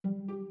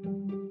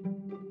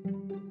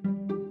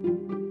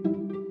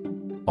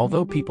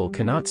Although people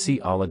cannot see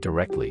Allah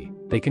directly,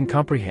 they can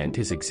comprehend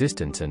his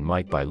existence and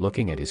might by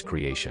looking at his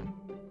creation.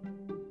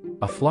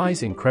 A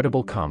fly's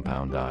incredible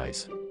compound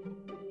eyes.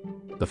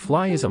 The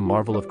fly is a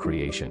marvel of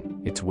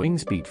creation, its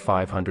wings beat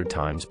 500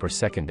 times per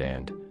second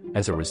and,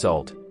 as a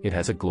result, it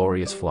has a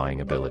glorious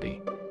flying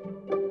ability.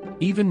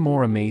 Even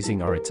more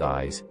amazing are its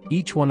eyes,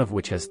 each one of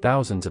which has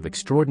thousands of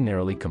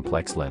extraordinarily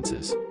complex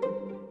lenses.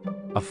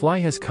 A fly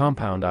has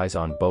compound eyes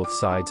on both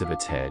sides of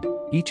its head,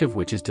 each of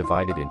which is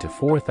divided into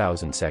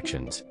 4,000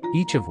 sections,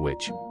 each of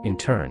which, in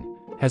turn,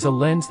 has a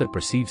lens that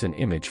perceives an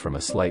image from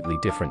a slightly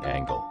different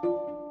angle.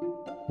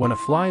 When a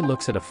fly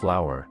looks at a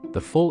flower,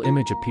 the full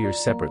image appears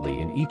separately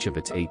in each of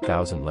its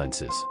 8,000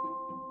 lenses.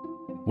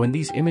 When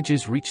these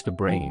images reach the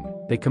brain,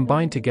 they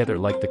combine together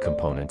like the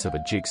components of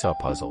a jigsaw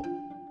puzzle.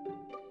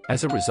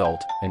 As a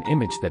result, an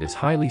image that is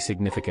highly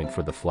significant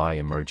for the fly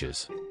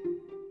emerges.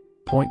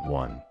 Point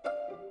 1.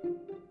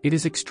 It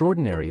is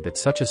extraordinary that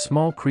such a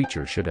small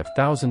creature should have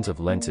thousands of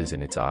lenses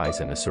in its eyes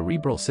and a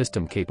cerebral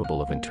system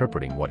capable of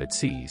interpreting what it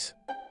sees.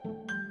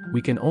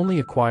 We can only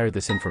acquire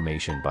this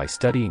information by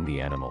studying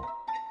the animal.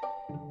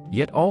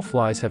 Yet all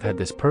flies have had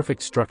this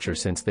perfect structure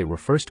since they were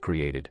first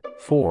created,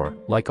 for,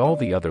 like all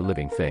the other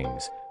living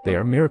things, they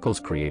are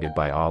miracles created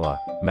by Allah,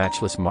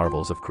 matchless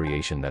marvels of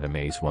creation that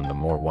amaze one the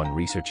more one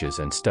researches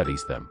and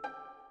studies them.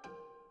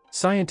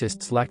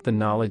 Scientists lack the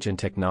knowledge and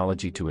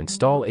technology to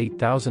install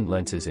 8,000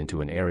 lenses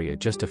into an area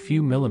just a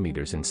few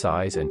millimeters in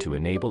size and to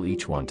enable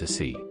each one to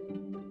see.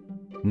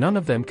 None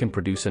of them can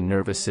produce a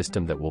nervous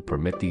system that will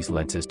permit these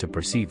lenses to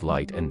perceive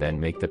light and then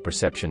make the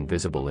perception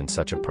visible in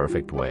such a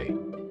perfect way.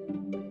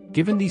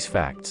 Given these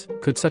facts,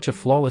 could such a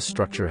flawless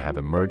structure have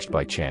emerged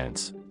by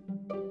chance?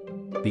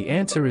 The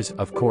answer is,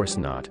 of course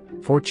not,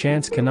 for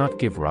chance cannot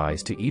give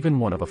rise to even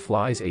one of a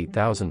fly's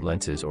 8,000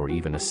 lenses or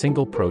even a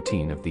single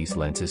protein of these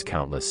lenses'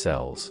 countless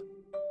cells.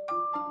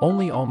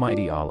 Only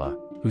Almighty Allah,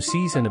 who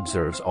sees and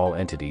observes all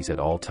entities at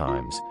all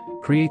times,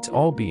 creates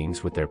all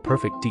beings with their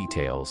perfect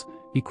details,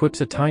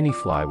 equips a tiny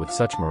fly with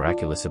such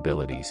miraculous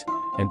abilities,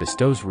 and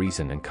bestows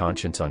reason and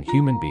conscience on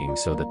human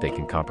beings so that they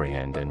can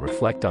comprehend and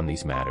reflect on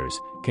these matters,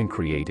 can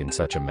create in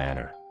such a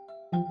manner.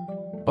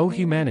 O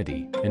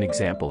humanity, an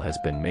example has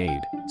been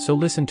made, so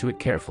listen to it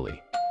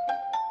carefully.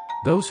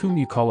 Those whom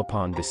you call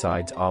upon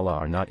besides Allah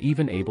are not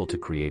even able to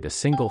create a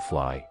single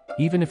fly,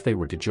 even if they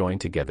were to join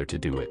together to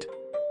do it.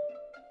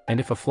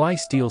 And if a fly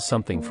steals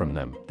something from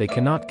them, they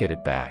cannot get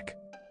it back.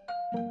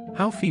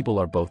 How feeble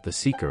are both the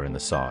seeker and the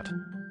sought.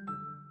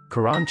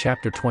 Quran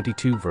chapter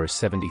 22 verse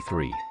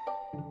 73.